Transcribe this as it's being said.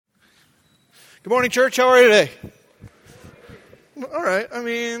Good morning, church. How are you today? All right. I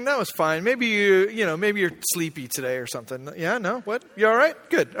mean, that was fine. Maybe maybe you're sleepy today or something. Yeah, no? What? You all right?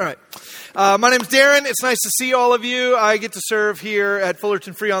 Good. All right. My name's Darin. It's nice to see all of you. I get to serve here at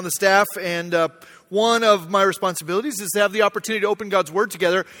Fullerton Free on the staff, and one of my responsibilities is to have the opportunity to open God's Word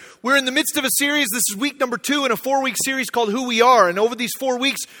together. We're in the midst of a series. This is week number 2 in a 4-week series called Who We Are. And over these 4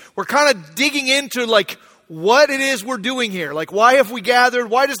 weeks, we're kind of digging into what it is we're doing here. Why have we gathered?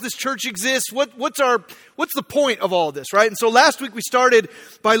 Why does this church exist? What's the point of all this, right? And so last week we started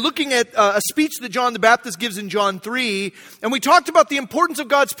by looking at a speech that John the Baptist gives in John 3, and we talked about the importance of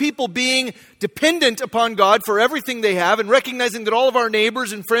God's people being dependent upon God for everything they have, and recognizing that all of our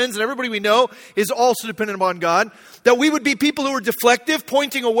neighbors and friends and everybody we know is also dependent upon God. That we would be people who are deflective,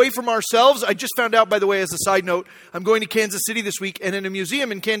 pointing away from ourselves. I just found out, by the way, as a side note, I'm going to Kansas City this week, and in a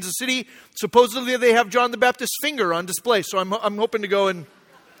museum in Kansas City, supposedly they have John the Baptist's finger on display. So I'm hoping to go and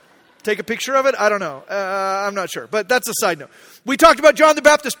take a picture of it. I don't know. I'm not sure, but that's a side note. We talked about John the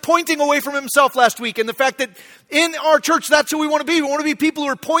Baptist pointing away from himself last week, and the fact that in our church, that's who we want to be. We want to be people who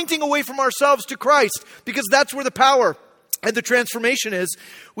are pointing away from ourselves to Christ, because that's where the power and the transformation is.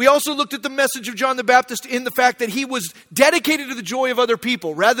 We also looked at the message of John the Baptist in the fact that he was dedicated to the joy of other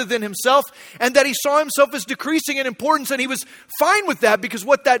people rather than himself, and that he saw himself as decreasing in importance, and he was fine with that because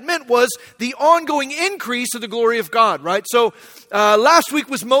what that meant was the ongoing increase of the glory of God, right? So last week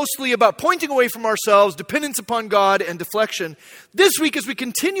was mostly about pointing away from ourselves, dependence upon God, and deflection. This week, as we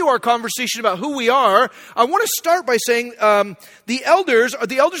continue our conversation about who we are, I want to start by saying the elders of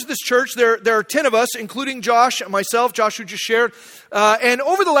this church, there are 10 of us, including Josh and myself, Josh who just shared, and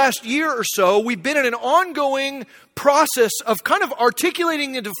over the last year or so, we've been in an ongoing process of kind of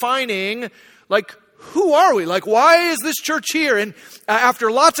articulating and defining, who are we? Why is this church here? And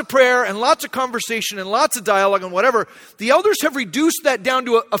after lots of prayer and lots of conversation and lots of dialogue and whatever, the elders have reduced that down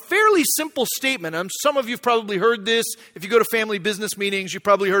to a fairly simple statement. Some of you have probably heard this. If you go to family business meetings, you've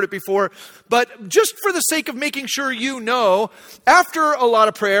probably heard it before. But just for the sake of making sure you know, after a lot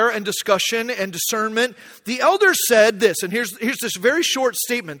of prayer and discussion and discernment, the elders said this, and here's this very short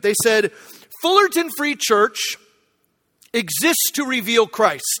statement. They said, Fullerton Free Church exists to reveal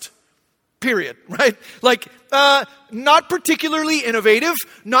Christ. Period, right? Not particularly innovative,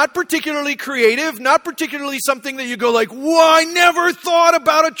 not particularly creative, not particularly something that you go whoa, I never thought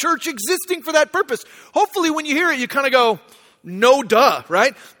about a church existing for that purpose. Hopefully when you hear it, you kind of go, no duh,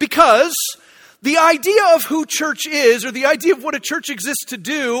 right? Because the idea of who church is, or the idea of what a church exists to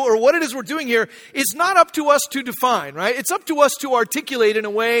do, or what it is we're doing here, is not up to us to define, right? It's up to us to articulate in a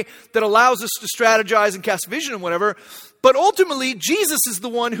way that allows us to strategize and cast vision and whatever. But ultimately, Jesus is the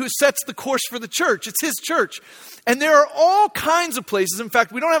one who sets the course for the church. It's his church. And there are all kinds of places. In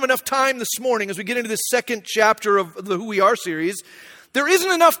fact, we don't have enough time this morning as we get into this second chapter of the Who We Are series. There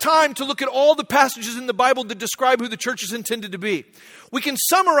isn't enough time to look at all the passages in the Bible that describe who the church is intended to be. We can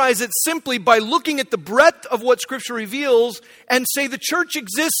summarize it simply by looking at the breadth of what Scripture reveals and say the church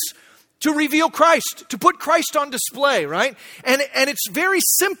exists to reveal Christ, to put Christ on display, right? And it's very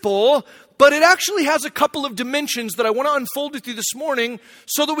simple, but it actually has a couple of dimensions that I want to unfold with you this morning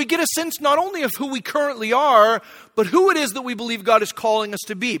so that we get a sense not only of who we currently are, but who it is that we believe God is calling us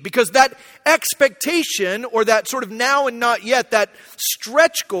to be. Because that expectation, or that sort of now and not yet, that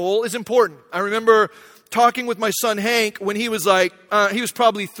stretch goal is important. I remember talking with my son Hank when he was he was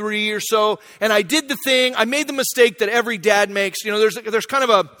probably 3 or so, and I made the mistake that every dad makes. There's kind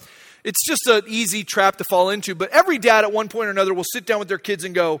of it's just an easy trap to fall into, but every dad at one point or another will sit down with their kids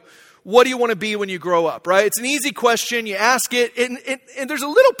and go, what do you want to be when you grow up, right? It's an easy question. You ask it, and there's a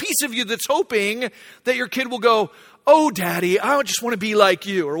little piece of you that's hoping that your kid will go, oh, Daddy, I just want to be like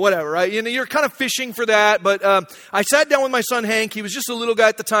you, or whatever, right? You're kind of fishing for that, but I sat down with my son Hank. He was just a little guy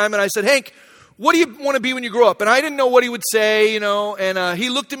at the time, and I said, Hank, what do you want to be when you grow up? And I didn't know what he would say, and he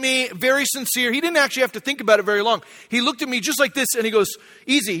looked at me very sincere. He didn't actually have to think about it very long. He looked at me just like this, and he goes,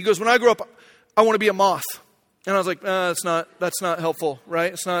 easy. He goes, when I grow up, I want to be a moth. And I was like, that's not helpful,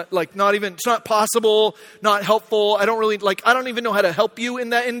 right? It's not it's not possible, not helpful. I don't even know how to help you in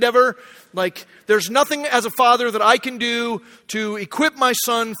that endeavor. There's nothing as a father that I can do to equip my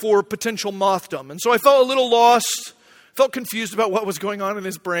son for potential mothdom. And so I felt a little lost, felt confused about what was going on in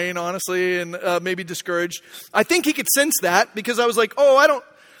his brain, honestly, and maybe discouraged. I think he could sense that because I was like,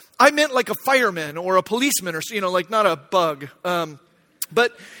 I meant like a fireman or a policeman or, not a bug.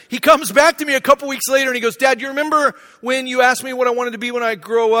 But he comes back to me a couple weeks later and he goes, Dad, do you remember when you asked me what I wanted to be when I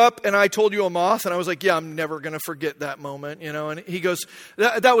grow up and I told you a moth? And I was like, yeah, I'm never going to forget that moment, And he goes,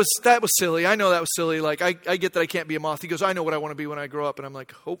 that was silly. I know that was silly. I get that I can't be a moth. He goes, I know what I want to be when I grow up. And I'm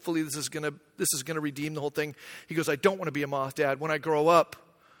like, hopefully this is going to redeem the whole thing. He goes, I don't want to be a moth, Dad. When I grow up,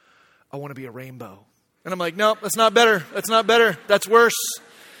 I want to be a rainbow. And I'm like, no, that's not better. That's not better. That's worse.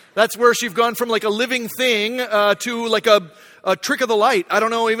 That's worse. You've gone from like a living thing to like a trick of the light. I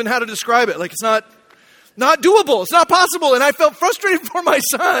don't know even how to describe it. Like it's not doable. It's not possible. And I felt frustrated for my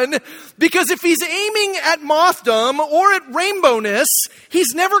son because if he's aiming at mothdom or at rainbowness,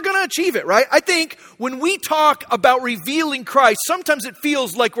 he's never going to achieve it, right? I think when we talk about revealing Christ, sometimes it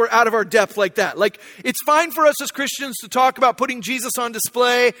feels like we're out of our depth like that. Like it's fine for us as Christians to talk about putting Jesus on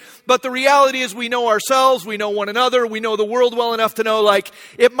display, but the reality is we know ourselves, we know one another, we know the world well enough to know like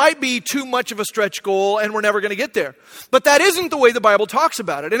it might be too much of a stretch goal and we're never going to get there. But that isn't the way the Bible talks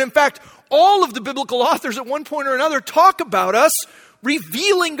about it. And in fact, all of the biblical authors at one point or another talk about us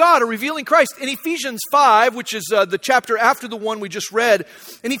revealing God or revealing Christ. In Ephesians 5, which is the chapter after the one we just read,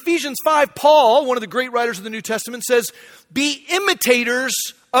 in Ephesians 5, Paul, one of the great writers of the New Testament, says, be imitators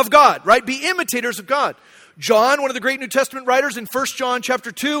of God, right? Be imitators of God. John, one of the great New Testament writers, in 1 John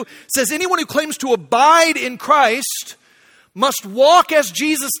chapter 2, says anyone who claims to abide in Christ must walk as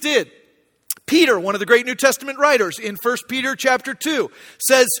Jesus did. Peter, one of the great New Testament writers, in 1 Peter chapter 2,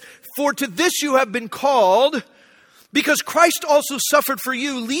 says, for to this you have been called, because Christ also suffered for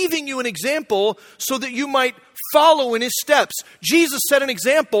you, leaving you an example so that you might follow in his steps. Jesus set an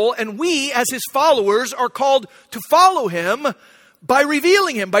example, and we, as his followers, are called to follow him by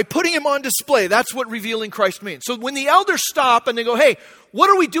revealing him, by putting him on display. That's what revealing Christ means. So when the elders stop and they go, hey, what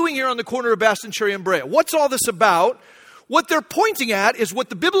are we doing here on the corner of Baston, Cherry, and Brea? What's all this about? What they're pointing at is what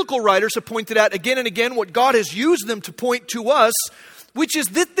the biblical writers have pointed at again and again, what God has used them to point to us, which is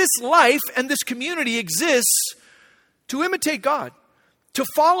that this life and this community exists to imitate God, to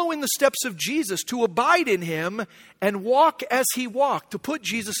follow in the steps of Jesus, to abide in him and walk as he walked, to put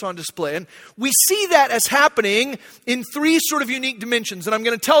Jesus on display. And we see that as happening in three sort of unique dimensions. And I'm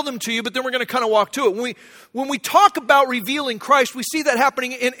going to tell them to you, but then we're going to kind of walk to it. When we talk about revealing Christ, we see that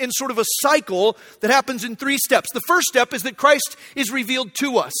happening in sort of a cycle that happens in three steps. The first step is that Christ is revealed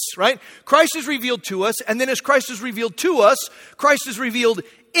to us, right? Christ is revealed to us. And then as Christ is revealed to us, Christ is revealed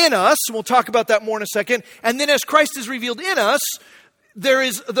in us. And we'll talk about that more in a second. And then as Christ is revealed in us, there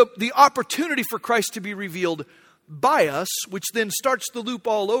is the opportunity for Christ to be revealed by us, which then starts the loop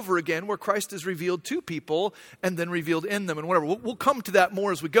all over again where Christ is revealed to people and then revealed in them and whatever. We'll come to that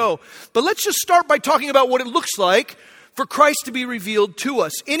more as we go. But let's just start by talking about what it looks like for Christ to be revealed to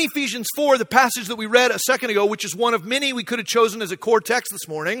us. In Ephesians 4, the passage that we read a second ago, which is one of many we could have chosen as a core text this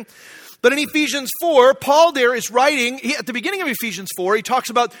morning. But in Ephesians 4, Paul there is writing, at the beginning of Ephesians 4, he talks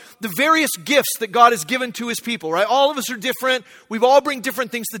about the various gifts that God has given to his people, right? All of us are different. We've all bring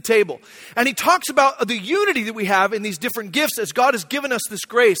different things to the table. And he talks about the unity that we have in these different gifts as God has given us this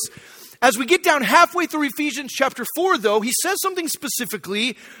grace. As we get down halfway through Ephesians chapter 4, though, he says something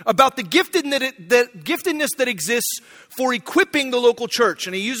specifically about the giftedness that exists for equipping the local church.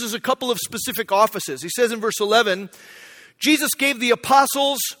 And he uses a couple of specific offices. He says in verse 11, Jesus gave the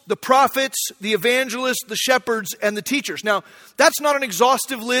apostles, the prophets, the evangelists, the shepherds, and the teachers. Now, that's not an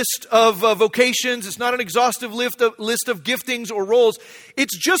exhaustive list of vocations. It's not an exhaustive list of giftings or roles.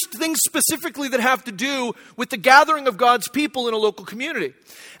 It's just things specifically that have to do with the gathering of God's people in a local community.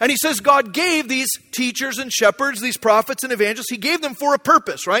 And he says God gave these teachers and shepherds, these prophets and evangelists, he gave them for a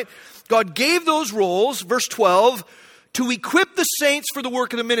purpose, right? God gave those roles, verse 12, to equip the saints for the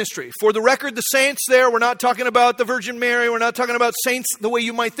work of the ministry. For the record, the saints there, we're not talking about the Virgin Mary. We're not talking about saints the way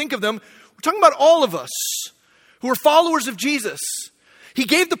you might think of them. We're talking about all of us who are followers of Jesus. He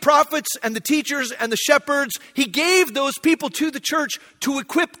gave the prophets and the teachers and the shepherds. He gave those people to the church to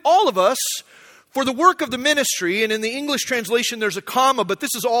equip all of us for the work of the ministry. And in the English translation, there's a comma, but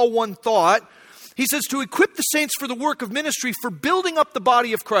this is all one thought. He says to equip the saints for the work of ministry for building up the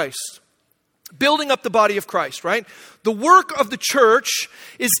body of Christ. Building up the body of Christ, right? The work of the church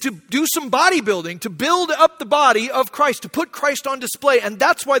is to do some bodybuilding, to build up the body of Christ, to put Christ on display. And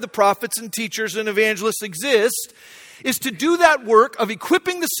that's why the prophets and teachers and evangelists exist, is to do that work of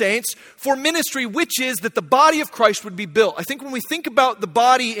equipping the saints for ministry, which is that the body of Christ would be built. I think when we think about the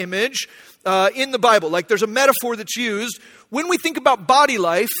body image in the Bible, like there's a metaphor that's used, when we think about body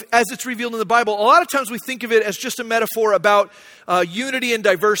life as it's revealed in the Bible, a lot of times we think of it as just a metaphor about unity and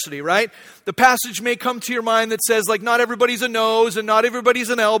diversity, right? The passage may come to your mind that says, like, not everybody's a nose and not everybody's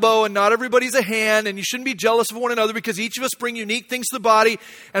an elbow and not everybody's a hand, and you shouldn't be jealous of one another because each of us bring unique things to the body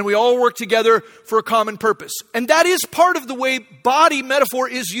and we all work together for a common purpose. And that is part of the way body metaphor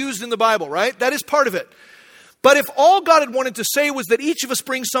is used in the Bible, right? That is part of it. But if all God had wanted to say was that each of us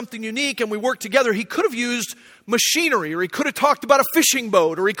brings something unique and we work together, he could have used machinery, or he could have talked about a fishing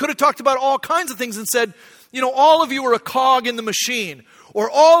boat, or he could have talked about all kinds of things and said, you know, all of you are a cog in the machine,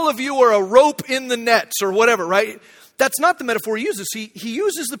 or all of you are a rope in the nets, or whatever, right? that's not the metaphor he uses. He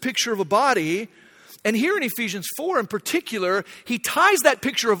uses the picture of a body, and here in Ephesians 4 in particular, he ties that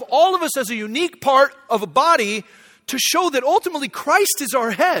picture of all of us as a unique part of a body to show that ultimately Christ is our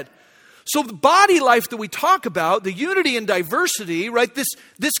head. So the body life that we talk about, the unity and diversity, right,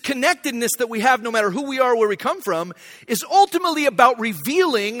 this connectedness that we have no matter who we are, where we come from, is ultimately about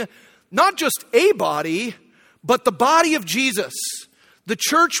revealing not just a body, but the body of Jesus. The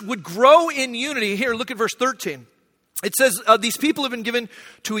church would grow in unity. Here, look at verse 13. It says, these people have been given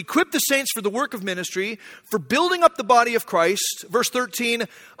to equip the saints for the work of ministry, for building up the body of Christ, verse 13,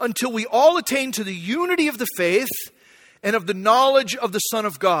 until we all attain to the unity of the faith and of the knowledge of the Son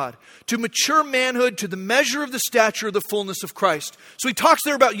of God, to mature manhood, to the measure of the stature of the fullness of Christ. So he talks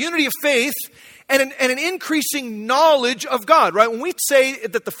there about unity of faith and an increasing knowledge of God, right? When we say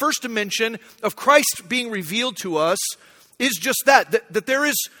that the first dimension of Christ being revealed to us is just that there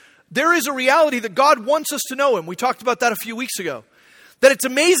is a reality that God wants us to know Him. We talked about that a few weeks ago. That it's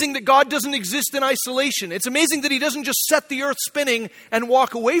amazing that God doesn't exist in isolation. It's amazing that He doesn't just set the earth spinning and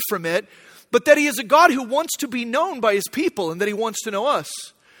walk away from it, but that He is a God who wants to be known by His people and that He wants to know us.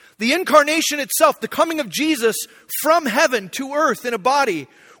 The incarnation itself, the coming of Jesus from heaven to earth in a body,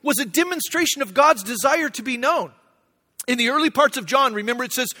 was a demonstration of God's desire to be known. In the early parts of John, remember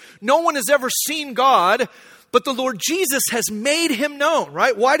it says, no one has ever seen God, but the Lord Jesus has made Him known,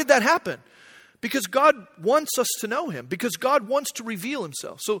 right? Why did that happen? Because God wants us to know Him, because God wants to reveal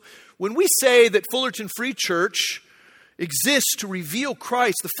Himself. So when we say that Fullerton Free Church exists to reveal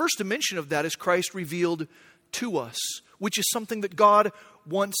Christ, the first dimension of that is Christ revealed to us, which is something that God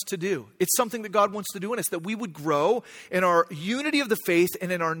wants to do. It's something that God wants to do in us, that we would grow in our unity of the faith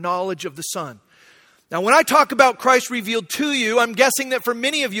and in our knowledge of the Son. Now, when I talk about Christ revealed to you, I'm guessing that for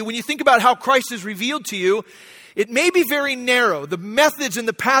many of you, when you think about how Christ is revealed to you, it may be very narrow. The methods and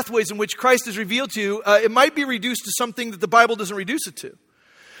the pathways in which Christ is revealed to you, it might be reduced to something that the Bible doesn't reduce it to.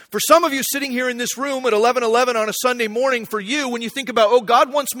 For some of you sitting here in this room at 11:11 on a Sunday morning, for you, when you think about, oh,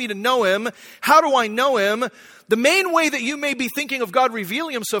 God wants me to know Him, how do I know Him? The main way that you may be thinking of God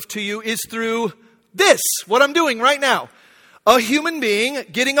revealing Himself to you is through this, what I'm doing right now. A human being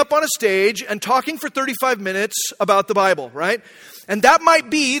getting up on a stage and talking for 35 minutes about the Bible, right? And that might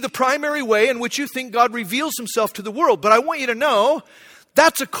be the primary way in which you think God reveals Himself to the world. But I want you to know,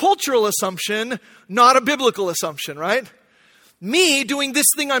 that's a cultural assumption, not a biblical assumption, right? Me doing this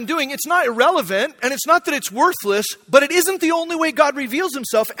thing I'm doing, it's not irrelevant, and it's not that it's worthless, but it isn't the only way God reveals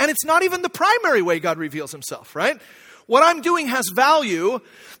Himself, and it's not even the primary way God reveals Himself, right? What I'm doing has value,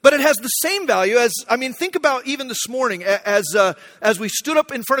 but it has the same value as, think about even this morning as we stood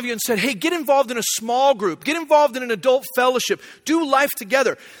up in front of you and said, hey, get involved in a small group, get involved in an adult fellowship, do life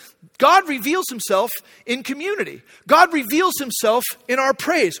together. God reveals Himself in community. God reveals Himself in our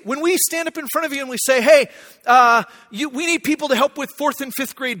praise. When we stand up in front of you and we say, hey, we need people to help with 4th and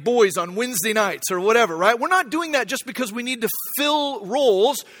 5th grade boys on Wednesday nights or whatever, right? We're not doing that just because we need to fill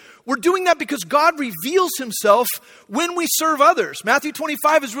roles. We're doing that because God reveals Himself when we serve others. Matthew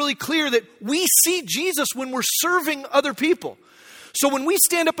 25 is really clear that we see Jesus when we're serving other people. So when we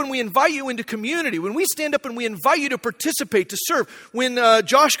stand up and we invite you into community, when we stand up and we invite you to participate, to serve, when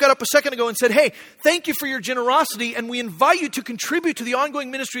Josh got up a second ago and said, hey, thank you for your generosity, and we invite you to contribute to the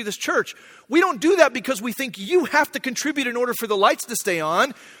ongoing ministry of this church, we don't do that because we think you have to contribute in order for the lights to stay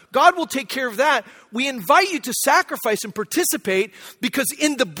on. God will take care of that. We invite you to sacrifice and participate because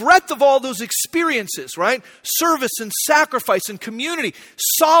in the breadth of all those experiences, right? Service and sacrifice and community,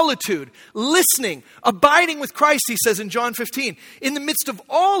 solitude, listening, abiding with Christ, he says in John 15. In the midst of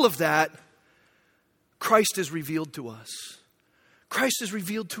all of that, Christ is revealed to us. Christ is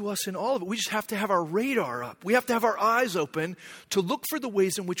revealed to us in all of it. We just have to have our radar up. We have to have our eyes open to look for the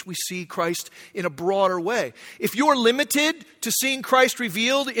ways in which we see Christ in a broader way. If you're limited to seeing Christ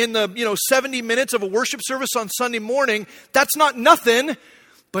revealed in the 70 minutes of a worship service on Sunday morning, that's not nothing,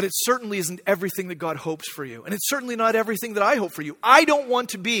 but it certainly isn't everything that God hopes for you. And it's certainly not everything that I hope for you. I don't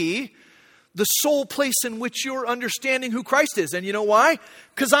want to be the sole place in which you're understanding who Christ is. And you know why?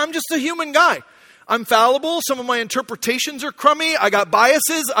 Because I'm just a human guy. I'm fallible. Some of my interpretations are crummy. I got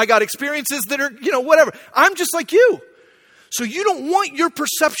biases. I got experiences that are, whatever. I'm just like you. So you don't want your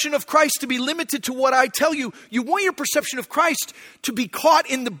perception of Christ to be limited to what I tell you. You want your perception of Christ to be caught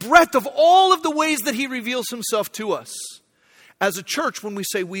in the breadth of all of the ways that He reveals Himself to us. As a church, when we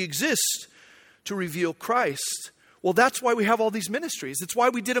say we exist to reveal Christ, well, that's why we have all these ministries. It's why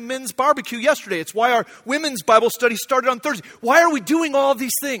we did a men's barbecue yesterday. It's why our women's Bible study started on Thursday. Why are we doing all of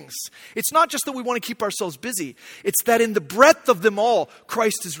these things? It's not just that we want to keep ourselves busy. It's that in the breadth of them all,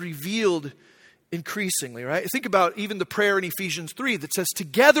 Christ is revealed Increasingly, right? Think about even the prayer in Ephesians 3 that says,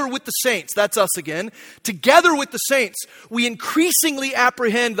 together with the saints, that's us again, together with the saints, we increasingly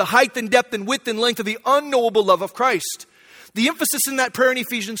apprehend the height and depth and width and length of the unknowable love of Christ. The emphasis in that prayer in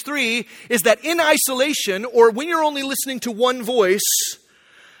Ephesians 3 is that in isolation, or when you're only listening to one voice,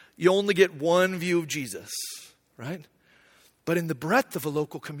 you only get one view of Jesus, right? But in the breadth of a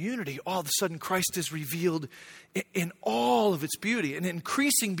local community, all of a sudden Christ is revealed in all of its beauty, and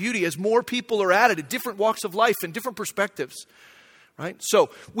increasing beauty as more people are added at different walks of life and different perspectives, right?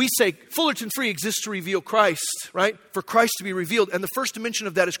 So we say Fullerton Free exists to reveal Christ, right? For Christ to be revealed. And the first dimension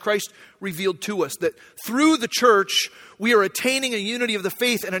of that is Christ revealed to us, that through the church, we are attaining a unity of the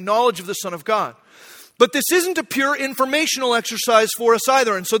faith and a knowledge of the Son of God. But this isn't a pure informational exercise for us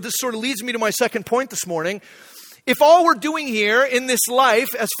either. And so this sort of leads me to my second point this morning. If all we're doing here in this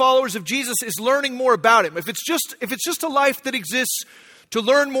life as followers of Jesus is learning more about him, if it's just a life that exists to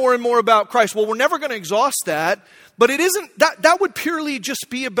learn more and more about Christ, well, we're never going to exhaust that. But it isn't that would purely just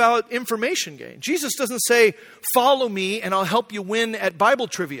be about information gain. Jesus doesn't say, follow me and I'll help you win at Bible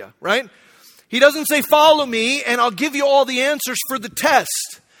trivia, right? He doesn't say, follow me and I'll give you all the answers for the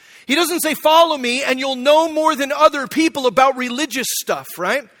test. He doesn't say, follow me and you'll know more than other people about religious stuff,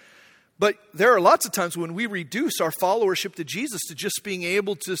 right? But there are lots of times when we reduce our followership to Jesus to just being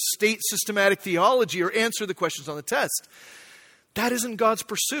able to state systematic theology or answer the questions on the test. That isn't God's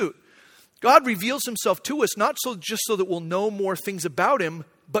pursuit. God reveals himself to us not just so that we'll know more things about him,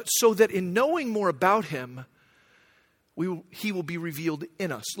 but so that in knowing more about him, he will be revealed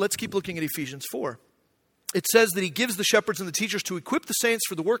in us. Let's keep looking at Ephesians 4. It says that he gives the shepherds and the teachers to equip the saints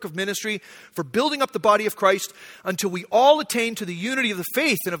for the work of ministry, for building up the body of Christ, until we all attain to the unity of the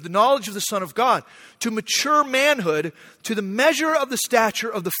faith and of the knowledge of the Son of God, to mature manhood, to the measure of the stature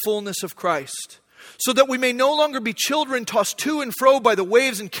of the fullness of Christ, so that we may no longer be children tossed to and fro by the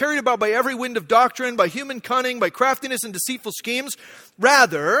waves and carried about by every wind of doctrine, by human cunning, by craftiness and deceitful schemes.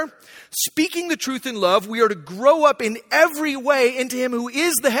 Rather, speaking the truth in love, we are to grow up in every way into him who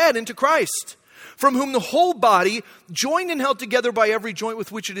is the head, into Christ, from whom the whole body, joined and held together by every joint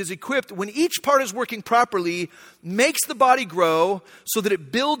with which it is equipped, when each part is working properly, makes the body grow so that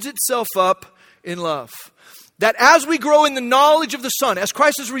it builds itself up in love. That as we grow in the knowledge of the Son, as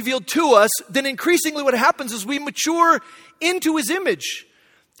Christ is revealed to us, then increasingly what happens is we mature into his image.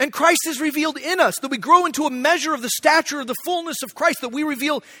 And Christ is revealed in us, that we grow into a measure of the stature of the fullness of Christ, that we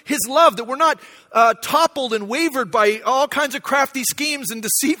reveal his love, that we're not toppled and wavered by all kinds of crafty schemes and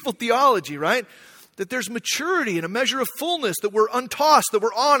deceitful theology, right? That there's maturity and a measure of fullness, that we're untossed, that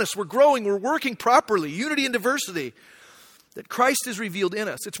we're honest, we're growing, we're working properly, unity and diversity, that Christ is revealed in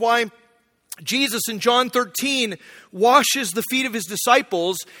us. It's why Jesus in John 13 washes the feet of his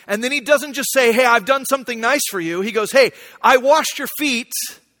disciples, and then he doesn't just say, hey, I've done something nice for you. He goes, hey, I washed your feet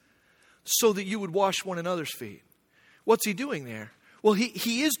so that you would wash one another's feet. What's he doing there? Well,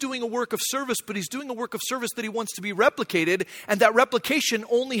 he is doing a work of service, but he's doing a work of service that he wants to be replicated, and that replication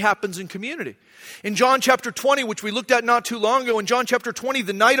only happens in community. In John chapter 20, which we looked at not too long ago, in John chapter 20,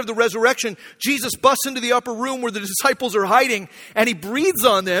 the night of the resurrection, Jesus busts into the upper room where the disciples are hiding, and he breathes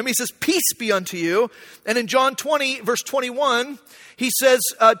on them. He says, peace be unto you. And in John 20, verse 21, he says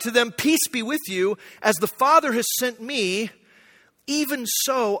to them, peace be with you. As the Father has sent me, even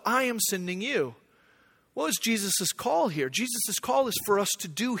so I am sending you. What is Jesus' call here? Jesus' call is for us to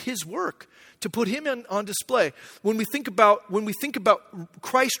do his work, to put him on display. When we think about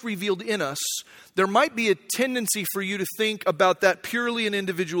Christ revealed in us, there might be a tendency for you to think about that purely in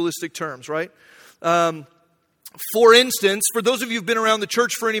individualistic terms, right? For instance, for those of you who've been around the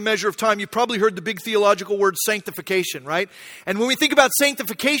church for any measure of time, you've probably heard the big theological word sanctification, right? And when we think about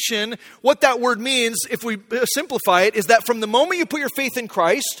sanctification, what that word means, if we simplify it, is that from the moment you put your faith in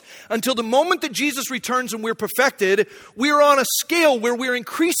Christ until the moment that Jesus returns and we're perfected, we're on a scale where we're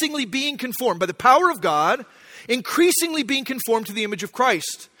increasingly being conformed by the power of God, increasingly being conformed to the image of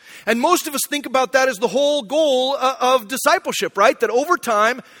Christ. And most of us think about that as the whole goal of discipleship, right? That over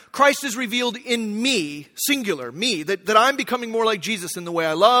time, Christ is revealed in me, singular, me, that I'm becoming more like Jesus in the way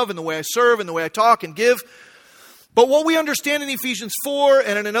I love, in the way I serve, in the way I talk and give. But what we understand in Ephesians 4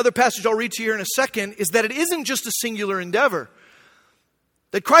 and in another passage I'll read to you here in a second is that it isn't just a singular endeavor.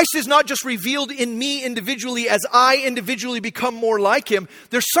 That Christ is not just revealed in me individually as I individually become more like him.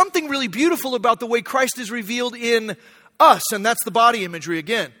 There's something really beautiful about the way Christ is revealed in us, and that's the body imagery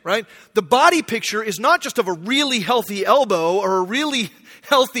again, right? The body picture is not just of a really healthy elbow or a really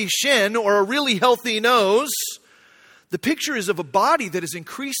healthy shin or a really healthy nose. The picture is of a body that is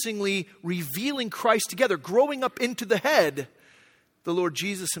increasingly revealing Christ together, growing up into the head, the Lord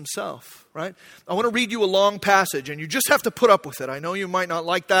Jesus himself, right? I want to read you a long passage, and you just have to put up with it. I know you might not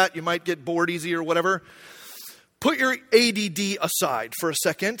like that. You might get bored easy or whatever. Put your ADD aside for a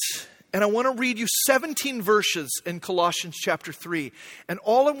second, and I want to read you 17 verses in Colossians chapter 3. And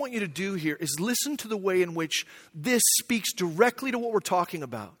all I want you to do here is listen to the way in which this speaks directly to what we're talking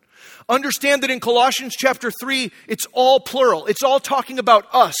about. Understand that in Colossians chapter 3, it's all plural. It's all talking about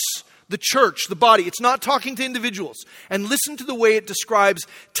us, the church, the body. It's not talking to individuals. And listen to the way it describes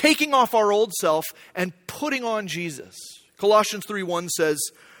taking off our old self and putting on Jesus. Colossians 3:1 says,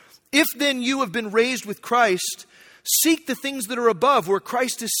 "If then you have been raised with Christ, seek the things that are above, where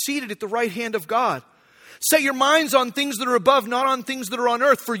Christ is seated at the right hand of God. Set your minds on things that are above, not on things that are on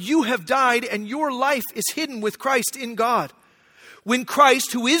earth, for you have died, and your life is hidden with Christ in God. When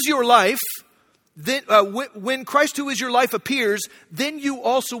Christ, who is your life, when Christ, who is your life, appears, then you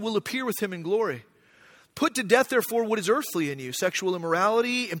also will appear with him in glory. Put to death, therefore, what is earthly in you: sexual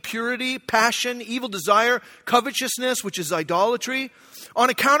immorality, impurity, passion, evil desire, covetousness, which is idolatry. On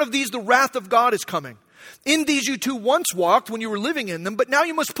account of these, the wrath of God is coming. In these you too once walked when you were living in them, but now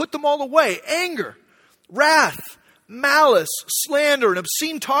you must put them all away: anger, wrath, malice, slander, and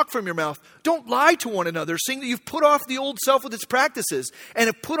obscene talk from your mouth. Don't lie to one another, seeing that you've put off the old self with its practices, and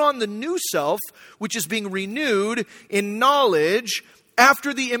have put on the new self, which is being renewed in knowledge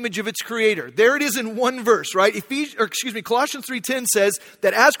after the image of its creator." There it is in one verse, right? Colossians 3:10 says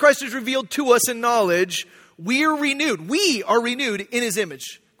that as Christ is revealed to us in knowledge, we are renewed. We are renewed in his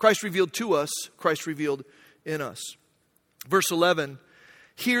image. Christ revealed to us, Christ revealed in us. Verse 11,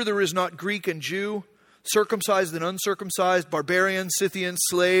 "Here there is not Greek and Jew, circumcised and uncircumcised, barbarian, Scythian,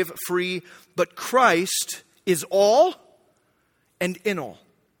 slave, free, but Christ is all and in all.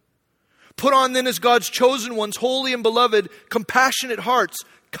 Put on then as God's chosen ones, holy and beloved, compassionate hearts,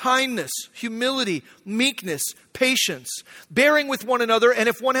 kindness, humility, meekness, patience, bearing with one another, and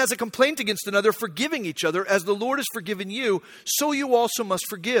if one has a complaint against another, forgiving each other, as the Lord has forgiven you, so you also must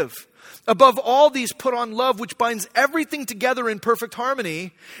forgive. Above all these, put on love, which binds everything together in perfect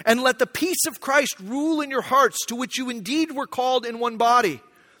harmony, and let the peace of Christ rule in your hearts, to which you indeed were called in one body.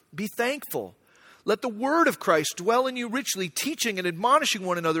 Be thankful. Let the word of Christ dwell in you richly, teaching and admonishing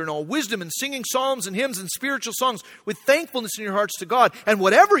one another in all wisdom, and singing psalms and hymns and spiritual songs with thankfulness in your hearts to God. And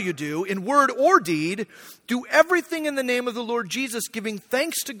whatever you do, in word or deed, do everything in the name of the Lord Jesus, giving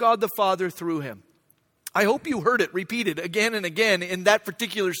thanks to God the Father through him." I hope you heard it repeated again and again in that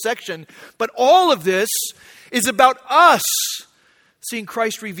particular section. But all of this is about us seeing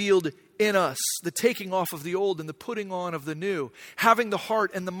Christ revealed in us, the taking off of the old and the putting on of the new, having the heart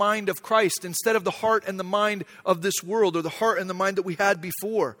and the mind of Christ instead of the heart and the mind of this world, or the heart and the mind that we had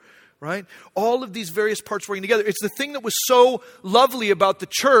before, right? All of these various parts working together. It's the thing that was so lovely about the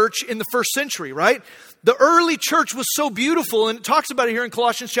church in the first century, right? The early church was so beautiful, and it talks about it here in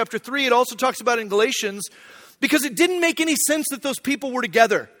Colossians chapter 3. It also talks about it in Galatians, because it didn't make any sense that those people were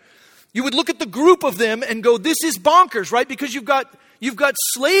together. You would look at the group of them and go, this is bonkers, right? Because you've got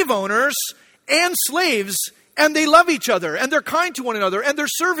slave owners and slaves, and they love each other, and they're kind to one another, and they're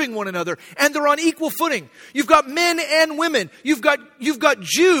serving one another, and they're on equal footing. You've got men and women. You've got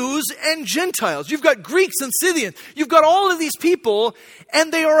Jews and Gentiles. You've got Greeks and Scythians. You've got all of these people,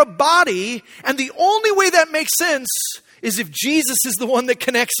 and they are a body, and the only way that makes sense is if Jesus is the one that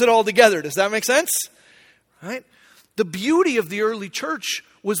connects it all together. Does that make sense? Right? The beauty of the early church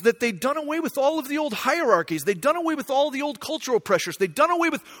was that they'd done away with all of the old hierarchies. They'd done away with all the old cultural pressures. They'd done away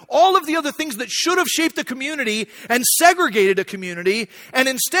with all of the other things that should have shaped the community and segregated a community. And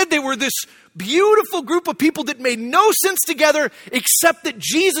instead they were this beautiful group of people that made no sense together, except that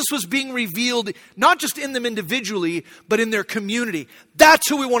Jesus was being revealed, not just in them individually, but in their community. That's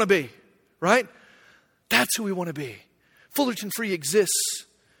who we want to be, right? That's who we want to be. Fullerton Free exists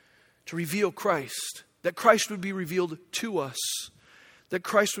to reveal Christ, that Christ would be revealed to us, that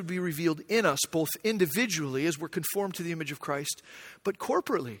Christ would be revealed in us, both individually as we're conformed to the image of Christ, but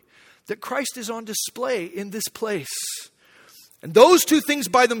corporately, that Christ is on display in this place. And those two things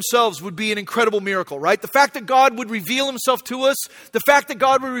by themselves would be an incredible miracle, right? The fact that God would reveal himself to us, the fact that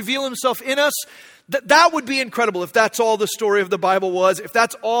God would reveal himself in us, that would be incredible if that's all the story of the Bible was, if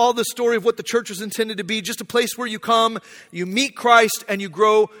that's all the story of what the church was intended to be, just a place where you come, you meet Christ, and you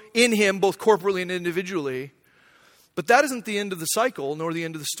grow in him, both corporately and individually. But that isn't the end of the cycle, nor the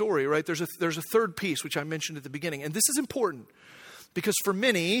end of the story, right? There's a third piece, which I mentioned at the beginning. And this is important, because for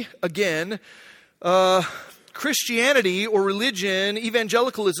many, again, Christianity or religion,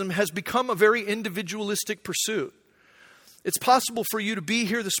 evangelicalism, has become a very individualistic pursuit. It's possible for you to be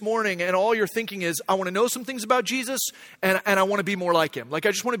here this morning and all you're thinking is, I want to know some things about Jesus and I want to be more like him. Like,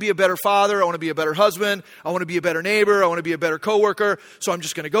 I just want to be a better father. I want to be a better husband. I want to be a better neighbor. I want to be a better coworker. So I'm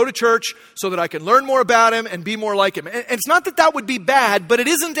just going to go to church so that I can learn more about him and be more like him. And it's not that that would be bad, but it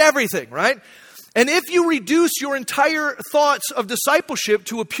isn't everything, right? And if you reduce your entire thoughts of discipleship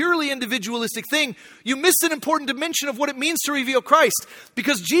to a purely individualistic thing, you miss an important dimension of what it means to reveal Christ.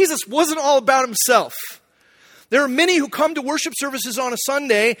 Because Jesus wasn't all about himself. There are many who come to worship services on a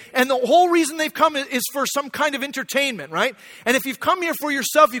Sunday, and the whole reason they've come is for some kind of entertainment, right? And if you've come here for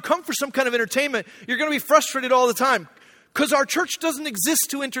yourself, you come for some kind of entertainment, you're going to be frustrated all the time. Because our church doesn't exist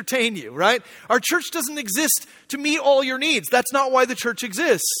to entertain you, right? Our church doesn't exist to meet all your needs. That's not why the church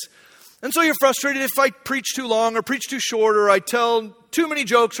exists. And so you're frustrated if I preach too long or preach too short or I tell too many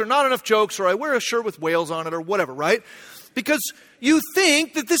jokes or not enough jokes or I wear a shirt with whales on it or whatever, right? Because you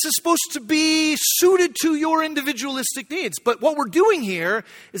think that this is supposed to be suited to your individualistic needs. But what we're doing here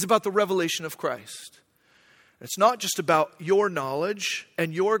is about the revelation of Christ. It's not just about your knowledge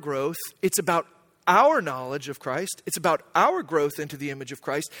and your growth. It's about our knowledge of Christ. It's about our growth into the image of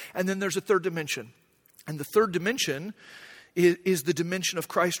Christ. And then there's a third dimension. And the third dimension is the dimension of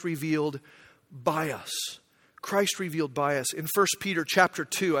Christ revealed by us. Christ revealed by us. In 1 Peter chapter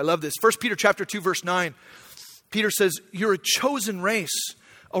 2, I love this. 1 Peter chapter 2, verse 9. Peter says, you're a chosen race,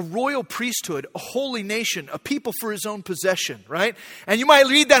 a royal priesthood, a holy nation, a people for his own possession, right? And you might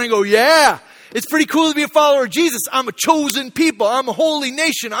read that and go, yeah, it's pretty cool to be a follower of Jesus. I'm a chosen people. I'm a holy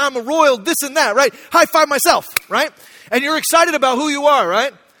nation. I'm a royal this and that, right? High five myself, right? And you're excited about who you are,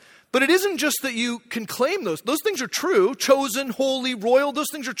 right? But it isn't just that you can claim those. Those things are true. Chosen, holy, royal,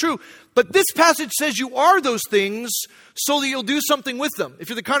 those things are true. But this passage says you are those things so that you'll do something with them. If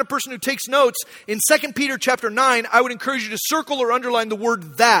you're the kind of person who takes notes, in 2 Peter chapter 9, I would encourage you to circle or underline the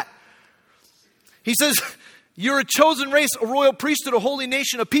word that. He says, you're a chosen race, a royal priesthood, a holy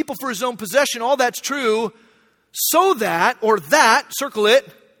nation, a people for his own possession. All that's true. So that, or that, circle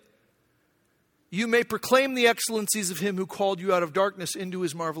it, you may proclaim the excellencies of him who called you out of darkness into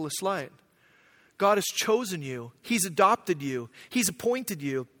his marvelous light. God has chosen you. He's adopted you. He's appointed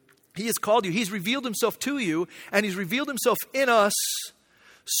you. He has called you. He's revealed himself to you, and he's revealed himself in us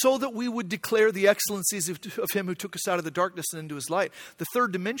so that we would declare the excellencies of him who took us out of the darkness and into his light. The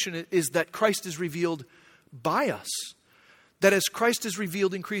third dimension is that Christ is revealed by us. That as Christ is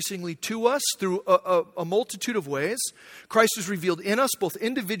revealed increasingly to us through a multitude of ways, Christ is revealed in us both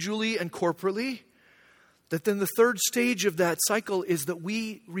individually and corporately, that then the third stage of that cycle is that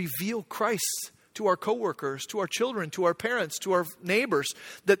we reveal Christ to our coworkers, to our children, to our parents, to our neighbors,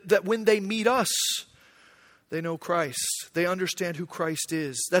 that when they meet us, they know Christ. They understand who Christ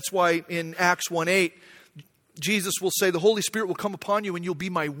is. That's why in Acts 1:8, Jesus will say, the Holy Spirit will come upon you and you'll be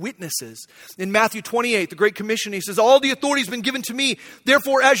my witnesses. In Matthew 28, the Great Commission, he says, all the authority has been given to me.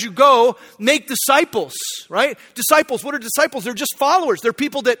 Therefore, as you go, make disciples, right? Disciples, what are disciples? They're just followers. They're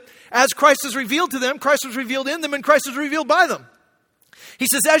people that as Christ is revealed to them, Christ was revealed in them, and Christ is revealed by them. He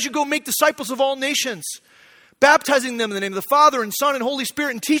says, as you go, make disciples of all nations, baptizing them in the name of the Father and Son and Holy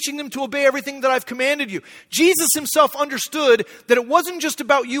Spirit and teaching them to obey everything that I've commanded you. Jesus himself understood that it wasn't just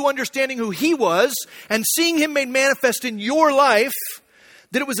about you understanding who he was and seeing him made manifest in your life,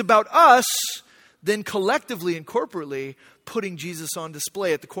 that it was about us then collectively and corporately putting Jesus on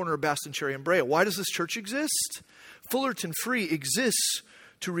display at the corner of Baston, Cherry, and Brea. Why does this church exist? Fullerton Free exists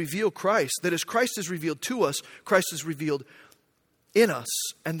to reveal Christ. That as Christ is revealed to us, Christ is revealed in us,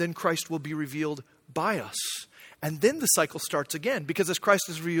 and then Christ will be revealed by us. And then the cycle starts again, because as Christ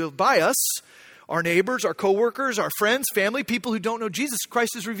is revealed by us, our neighbors, our coworkers, our friends, family, people who don't know Jesus,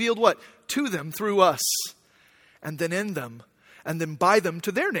 Christ is revealed what? To them through us, and then in them, and then by them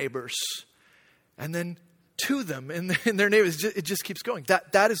to their neighbors, and then to them in their neighbors. It just keeps going.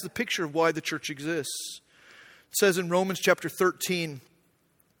 That is the picture of why the church exists. It says in Romans chapter 13,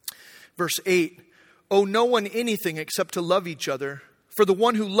 verse 8, owe no one anything except to love each other, for the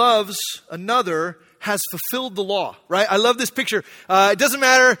one who loves another has fulfilled the law, right? I love this picture. It doesn't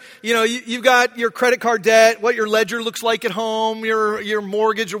matter, you've got your credit card debt, what your ledger looks like at home, your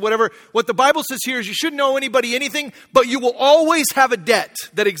mortgage or whatever. What the Bible says here is you shouldn't owe anybody anything, but you will always have a debt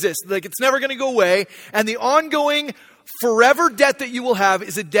that exists. Like, it's never going to go away. And the ongoing forever debt that you will have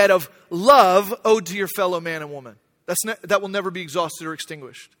is a debt of love owed to your fellow man and woman. That will never be exhausted or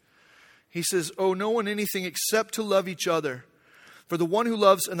extinguished. He says, owe no one anything except to love each other. For the one who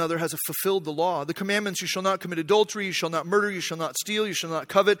loves another has fulfilled the law. The commandments, you shall not commit adultery, you shall not murder, you shall not steal, you shall not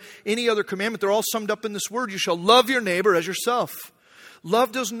covet. Any other commandment, they're all summed up in this word. You shall love your neighbor as yourself.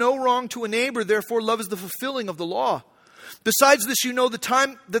 Love does no wrong to a neighbor, therefore love is the fulfilling of the law. Besides this, you know the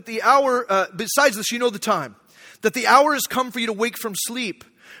time. that the hour has come for you to wake from sleep.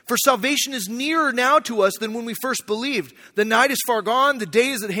 For salvation is nearer now to us than when we first believed. The night is far gone, the day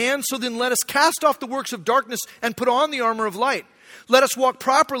is at hand. So then let us cast off the works of darkness and put on the armor of light. Let us walk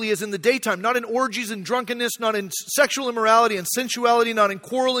properly as in the daytime, not in orgies and drunkenness, not in sexual immorality and sensuality, not in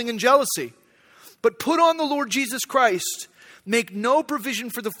quarreling and jealousy. But put on the Lord Jesus Christ. Make no provision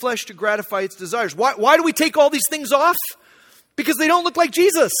for the flesh to gratify its desires. Why do we take all these things off? Because they don't look like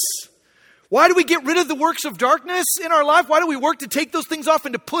Jesus. Why do we get rid of the works of darkness in our life? Why do we work to take those things off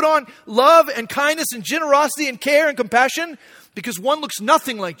and to put on love and kindness and generosity and care and compassion? Because one looks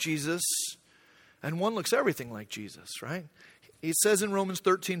nothing like Jesus and one looks everything like Jesus, right? It says in Romans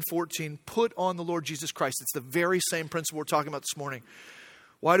 13:14, put on the Lord Jesus Christ. It's the very same principle we're talking about this morning.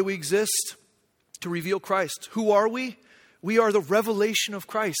 Why do we exist? To reveal Christ. Who are we? We are the revelation of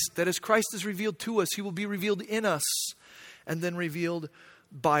Christ. That as Christ is revealed to us, he will be revealed in us and then revealed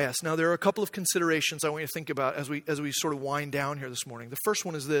by us. Now, there are a couple of considerations I want you to think about as we sort of wind down here this morning. The first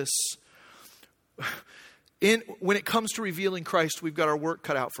one is this. When it comes to revealing Christ, we've got our work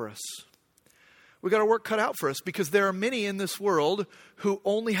cut out for us. We've got our work cut out for us because there are many in this world who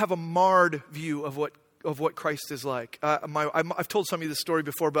only have a marred view of what Christ is like. I've told some of you this story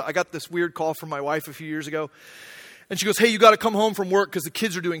before, but I got this weird call from my wife a few years ago. And she goes, hey, you got to come home from work because the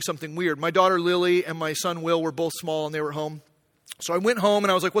kids are doing something weird. My daughter Lily and my son Will were both small and they were home. So I went home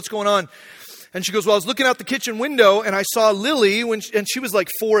and I was like, what's going on? And she goes, well, I was looking out the kitchen window and I saw Lily, and she was like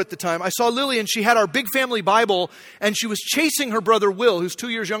 4 at the time. I saw Lily and she had our big family Bible and she was chasing her brother Will, who's 2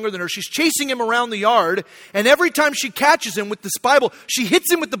 years younger than her. She's chasing him around the yard. And every time she catches him with this Bible, she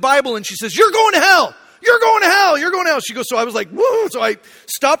hits him with the Bible and she says, you're going to hell. You're going to hell. You're going to hell. She goes, so I was like, woo. So I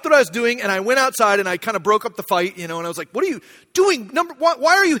stopped what I was doing and I went outside and I kind of broke up the fight, and I was like, what are you doing?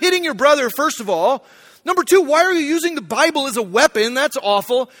 Why are you hitting your brother, first of all? Number 2, why are you using the Bible as a weapon? That's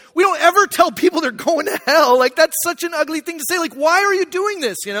awful. We don't ever tell people they're going to hell. Like, that's such an ugly thing to say. Like, why are you doing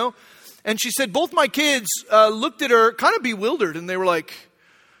this, And she said both my kids looked at her kind of bewildered and they were like,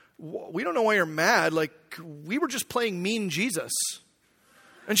 we don't know why you're mad. Like, we were just playing Mean Jesus.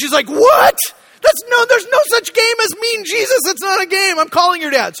 And she's like, what? There's no such game as Mean Jesus. It's not a game. I'm calling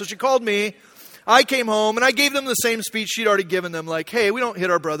your dad. So she called me. I came home and I gave them the same speech she'd already given them. Like, hey, we don't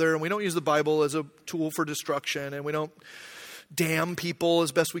hit our brother and we don't use the Bible as a tool for destruction and we don't damn people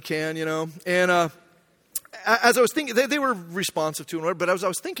as best we can, And as I was thinking, they were responsive to it, but as I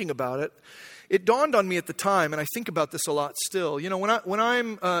was thinking about it, it dawned on me at the time, and I think about this a lot still. When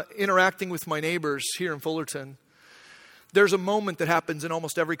I'm interacting with my neighbors here in Fullerton, there's a moment that happens in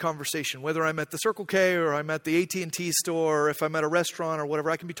almost every conversation, whether I'm at the Circle K or I'm at the AT&T store, or if I'm at a restaurant or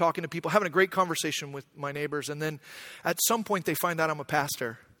whatever. I can be talking to people, having a great conversation with my neighbors, and then at some point they find out I'm a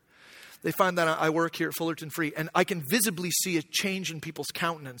pastor. They find that I work here at Fullerton Free, and I can visibly see a change in people's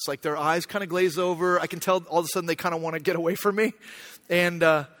countenance. Like their eyes kind of glaze over. I can tell all of a sudden they kind of want to get away from me. And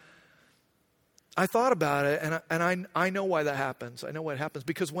I thought about it, and I know why that happens. I know why it happens.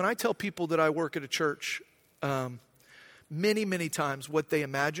 Because when I tell people that I work at a church, many, many times what they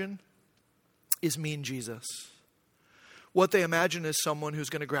imagine is Mean Jesus. What they imagine is someone who's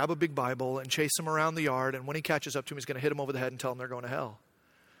going to grab a big Bible and chase him around the yard, and when he catches up to him, he's going to hit him over the head and tell him they're going to hell.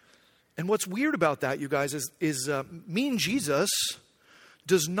 And what's weird about that, you guys, is Mean Jesus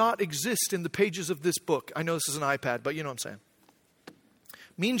does not exist in the pages of this book. I know this is an iPad, but you know what I'm saying.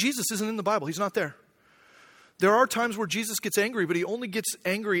 Mean Jesus isn't in the Bible. He's not there. There are times where Jesus gets angry, but he only gets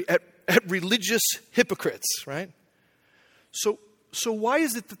angry at religious hypocrites, right? So why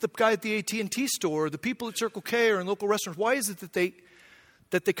is it that the guy at the AT&T store, the people at Circle K or in local restaurants, why is it that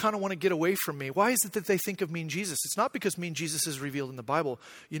they kind of want to get away from me? Why is it that they think of Mean Jesus? It's not because Mean Jesus is revealed in the Bible.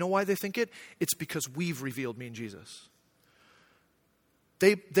 You know why they think it? It's because we've revealed Mean Jesus.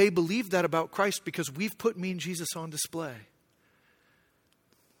 They believe that about Christ because we've put Mean Jesus on display.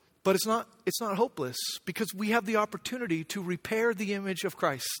 But it's not hopeless because we have the opportunity to repair the image of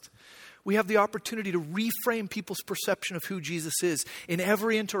Christ. We have the opportunity to reframe people's perception of who Jesus is in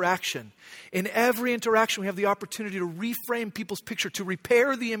every interaction. In every interaction, we have the opportunity to reframe people's picture, to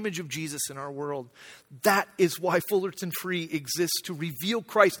repair the image of Jesus in our world. That is why Fullerton Free exists, to reveal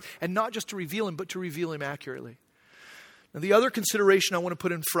Christ, and not just to reveal him, but to reveal him accurately. Now, the other consideration I want to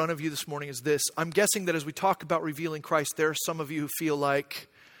put in front of you this morning is this. I'm guessing that as we talk about revealing Christ, there are some of you who feel like,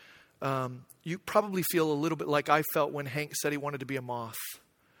 you probably feel a little bit like I felt when Hank said he wanted to be a moth.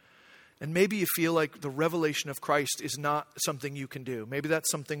 And maybe you feel like the revelation of Christ is not something you can do. Maybe that's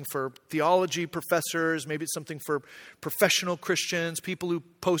something for theology professors. Maybe it's something for professional Christians, people who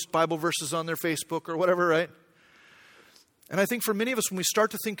post Bible verses on their Facebook or whatever, right? And I think for many of us, when we start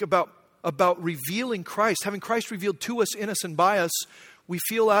to think about revealing Christ, having Christ revealed to us, in us, and by us, we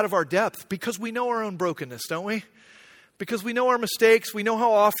feel out of our depth because we know our own brokenness, don't we? Because we know our mistakes, we know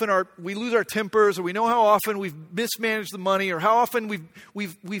how often we lose our tempers, or we know how often we've mismanaged the money, or how often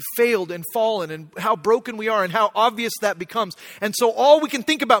we've failed and fallen, and how broken we are, and how obvious that becomes. And so all we can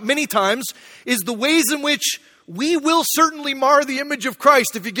think about many times is the ways in which we will certainly mar the image of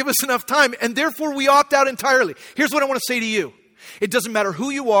Christ if you give us enough time, and therefore we opt out entirely. Here's what I want to say to you. It doesn't matter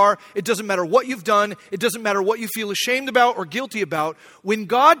who you are. It doesn't matter what you've done. It doesn't matter what you feel ashamed about or guilty about. When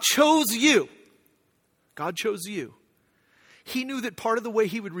God chose you, He knew that part of the way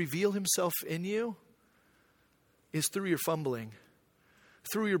He would reveal Himself in you is through your fumbling,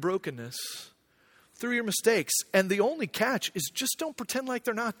 through your brokenness, through your mistakes. And the only catch is just don't pretend like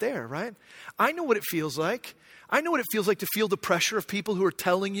they're not there, right? I know what it feels like. I know what it feels like to feel the pressure of people who are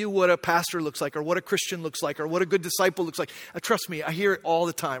telling you what a pastor looks like, or what a Christian looks like, or what a good disciple looks like. Trust me, I hear it all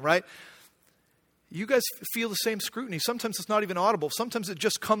the time, right? You guys feel the same scrutiny. Sometimes it's not even audible. Sometimes it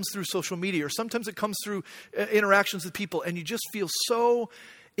just comes through social media, or sometimes it comes through interactions with people, and you just feel so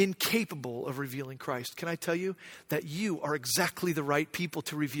incapable of revealing Christ. Can I tell you that you are exactly the right people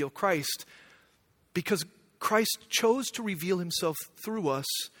to reveal Christ, because Christ chose to reveal Himself through us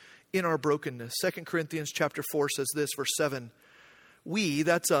in our brokenness. 2 Corinthians chapter 4 says this, verse 7. We,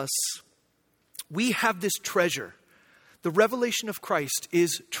 that's us, we have this treasure. The revelation of Christ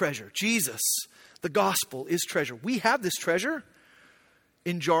is treasure. Jesus, the gospel, is treasure. We have this treasure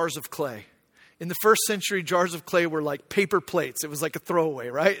in jars of clay. In the first century, jars of clay were like paper plates. It was like a throwaway,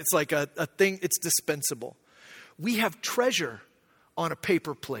 right? It's like a thing, it's dispensable. We have treasure on a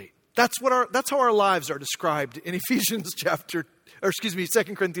paper plate. That's how our lives are described in Ephesians 2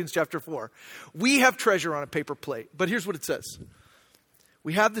 Corinthians chapter 4. We have treasure on a paper plate. But here's what it says.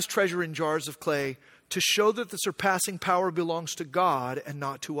 We have this treasure in jars of clay to show that the surpassing power belongs to God and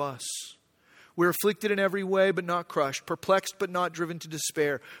not to us. We're afflicted in every way, but not crushed, perplexed, but not driven to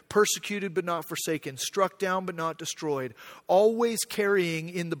despair, persecuted, but not forsaken, struck down, but not destroyed, always carrying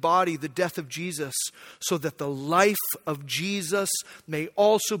in the body the death of Jesus, so that the life of Jesus may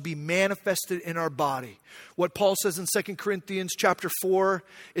also be manifested in our body. What Paul says in 2 Corinthians chapter 4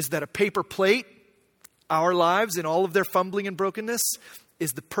 is that a paper plate, our lives in all of their fumbling and brokenness,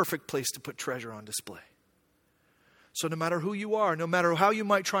 is the perfect place to put treasure on display. So no matter who you are, no matter how you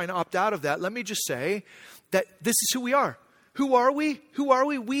might try and opt out of that, let me just say that this is who we are. Who are we? Who are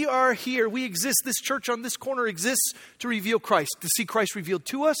we? We are here. We exist. This church on this corner exists to reveal Christ, to see Christ revealed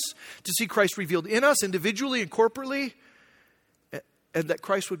to us, to see Christ revealed in us individually and corporately, and that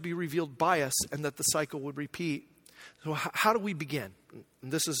Christ would be revealed by us, and that the cycle would repeat. So how do we begin? And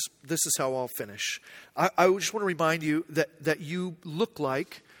this is how I'll finish. I just want to remind you that you look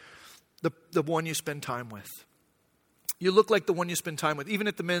like the one you spend time with. You look like the one you spend time with. Even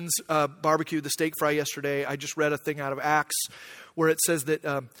at the men's barbecue, the steak fry yesterday, I just read a thing out of Acts where it says that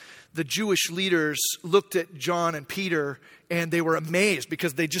the Jewish leaders looked at John and Peter and they were amazed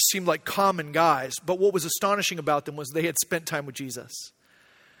because they just seemed like common guys. But what was astonishing about them was they had spent time with Jesus.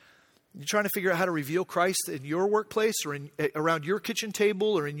 You're trying to figure out how to reveal Christ in your workplace or around your kitchen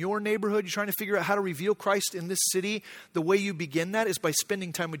table or in your neighborhood. You're trying to figure out how to reveal Christ in this city. The way you begin that is by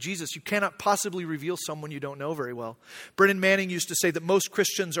spending time with Jesus. You cannot possibly reveal someone you don't know very well. Brennan Manning used to say that most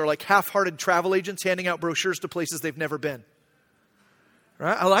Christians are like half-hearted travel agents handing out brochures to places they've never been.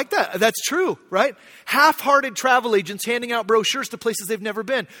 Right? I like that. That's true, right? Half-hearted travel agents handing out brochures to places they've never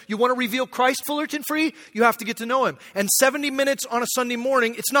been. You want to reveal Christ Fullerton free? You have to get to know Him. And 70 minutes on a Sunday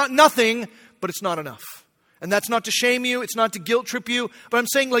morning, it's not nothing, but it's not enough. And that's not to shame you. It's not to guilt trip you. But I'm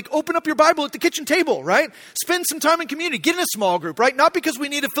saying, like, open up your Bible at the kitchen table, right? Spend some time in community. Get in a small group, right? Not because we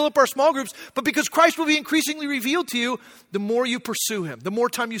need to fill up our small groups, but because Christ will be increasingly revealed to you the more you pursue Him, the more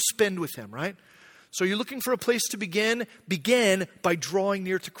time you spend with Him, right? So you're looking for a place to begin by drawing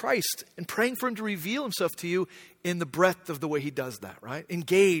near to Christ and praying for Him to reveal Himself to you in the breadth of the way He does that, right?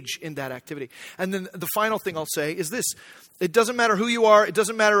 Engage in that activity. And then the final thing I'll say is this. It doesn't matter who you are. It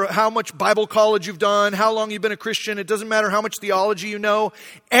doesn't matter how much Bible college you've done, how long you've been a Christian. It doesn't matter how much theology you know.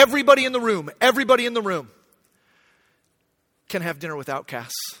 Everybody in the room can have dinner with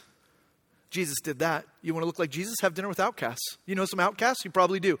outcasts. Jesus did that. You want to look like Jesus? Have dinner with outcasts. You know some outcasts? You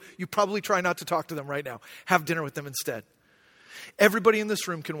probably do. You probably try not to talk to them right now. Have dinner with them instead. Everybody in this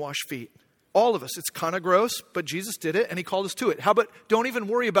room can wash feet. All of us. It's kind of gross, but Jesus did it and He called us to it. How about don't even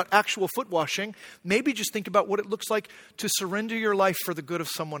worry about actual foot washing. Maybe just think about what it looks like to surrender your life for the good of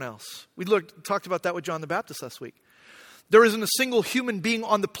someone else. We talked about that with John the Baptist last week. There isn't a single human being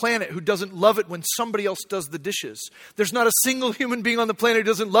on the planet who doesn't love it when somebody else does the dishes. There's not a single human being on the planet who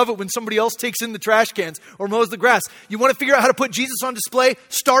doesn't love it when somebody else takes in the trash cans or mows the grass. You want to figure out how to put Jesus on display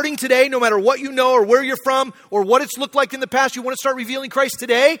starting today, no matter what you know or where you're from or what it's looked like in the past. You want to start revealing Christ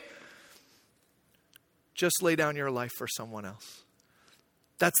today? Just lay down your life for someone else.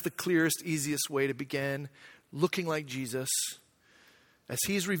 That's the clearest, easiest way to begin looking like Jesus as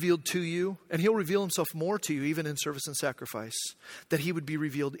he's revealed to you, and he'll reveal himself more to you even in service and sacrifice, that he would be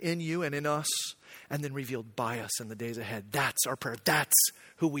revealed in you and in us, and then revealed by us in the days ahead. That's our prayer. That's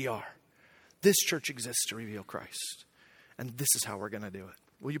who we are. This church exists to reveal Christ, and this is how we're going to do it.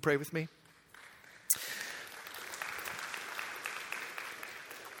 Will you pray with me?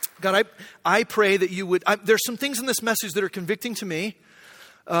 God, I pray that you would, there's some things in this message that are convicting to me.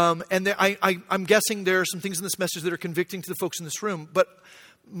 And I'm guessing there are some things in this message that are convicting to the folks in this room. But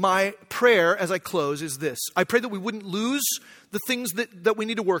my prayer as I close is this. I pray that we wouldn't lose the things that we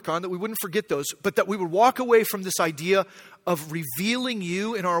need to work on, that we wouldn't forget those, but that we would walk away from this idea of revealing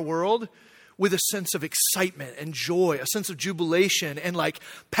you in our world with a sense of excitement and joy, a sense of jubilation and like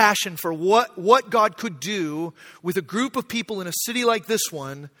passion for what God could do with a group of people in a city like this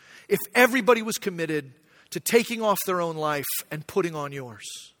one if everybody was committed to taking off their own life and putting on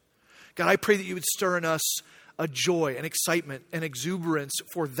yours. God, I pray that you would stir in us a joy and excitement and exuberance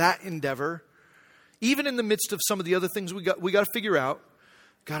for that endeavor. Even in the midst of some of the other things we got to figure out.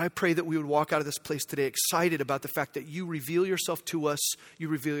 God, I pray that we would walk out of this place today excited about the fact that you reveal yourself to us, you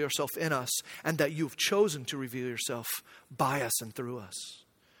reveal yourself in us, and that you've chosen to reveal yourself by us and through us.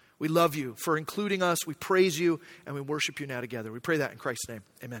 We love you for including us. We praise you and we worship you now together. We pray that in Christ's name.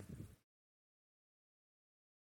 Amen.